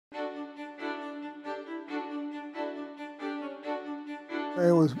I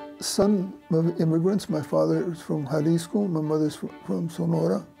was son of immigrants. My father is from Jalisco, my mother's from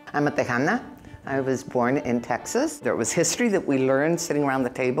Sonora. I'm a Tejana. I was born in Texas. There was history that we learned sitting around the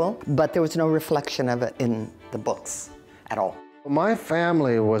table, but there was no reflection of it in the books at all. My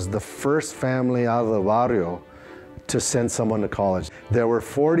family was the first family out of the barrio to send someone to college. There were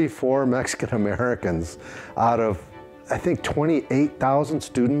 44 Mexican Americans out of, I think, 28,000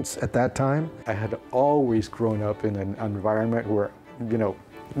 students at that time. I had always grown up in an environment where,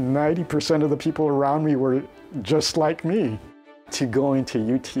 90% of the people around me were just like me. To going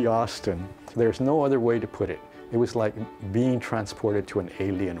to UT Austin, there's no other way to put it. It was like being transported to an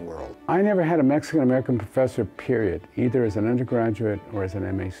alien world. I never had a Mexican-American professor, period, either as an undergraduate or as an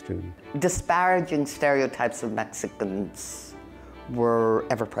MA student. Disparaging stereotypes of Mexicans were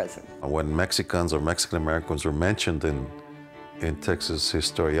ever present. When Mexicans or Mexican-Americans were mentioned in Texas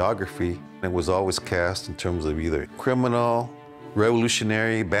historiography, it was always cast in terms of either criminal,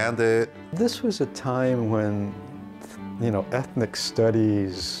 revolutionary, bandit. This was a time when ethnic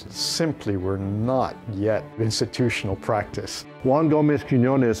studies simply were not yet institutional practice. Juan Gomez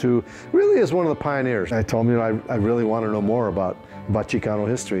Quinones, who really is one of the pioneers, I told him, I really want to know more about Chicano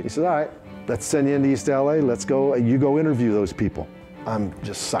history. He said, all right, let's send you into East LA, let's go, you go interview those people. I'm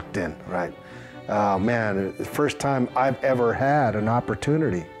just sucked in, right? Oh man, the first time I've ever had an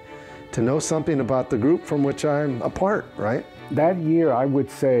opportunity to know something about the group from which I'm a part, right? That year, I would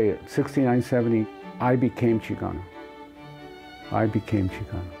say, 69, 70, I became Chicano. I became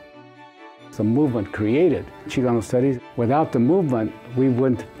Chicano. The movement created Chicano studies. Without the movement, we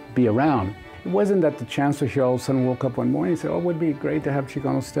wouldn't be around. It wasn't that the Chancellor all of a sudden woke up one morning and said, oh, it would be great to have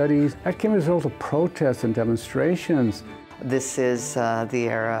Chicano studies. That came as a result of protests and demonstrations. This is the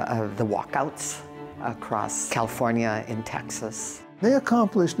era of the walkouts across California and Texas. They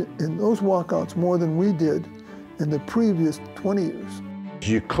accomplished in those walkouts more than we did in the previous 20 years.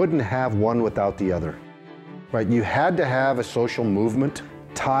 You couldn't have one without the other, right? You had to have a social movement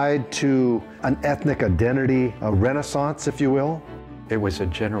tied to an ethnic identity, a renaissance, if you will. It was a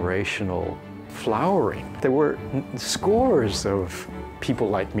generational flowering. There were scores of people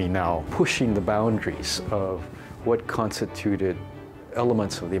like me now pushing the boundaries of what constituted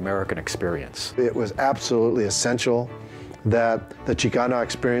elements of the American experience. It was absolutely essential that the Chicano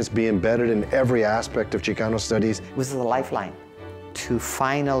experience be embedded in every aspect of Chicano studies. It was the lifeline to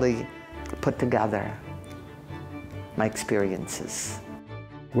finally put together my experiences.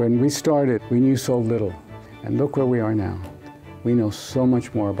 When we started, we knew so little, and look where we are now. We know so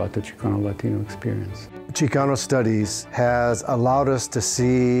much more about the Chicano-Latino experience. Chicano studies has allowed us to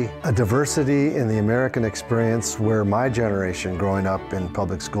see a diversity in the American experience where my generation growing up in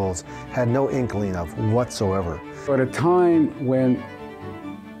public schools had no inkling of whatsoever. At a time when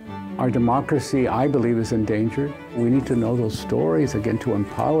our democracy, I believe, is endangered, we need to know those stories again to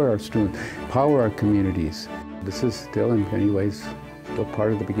empower our students, empower our communities. This is still in many ways still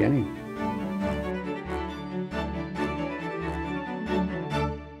part of the beginning.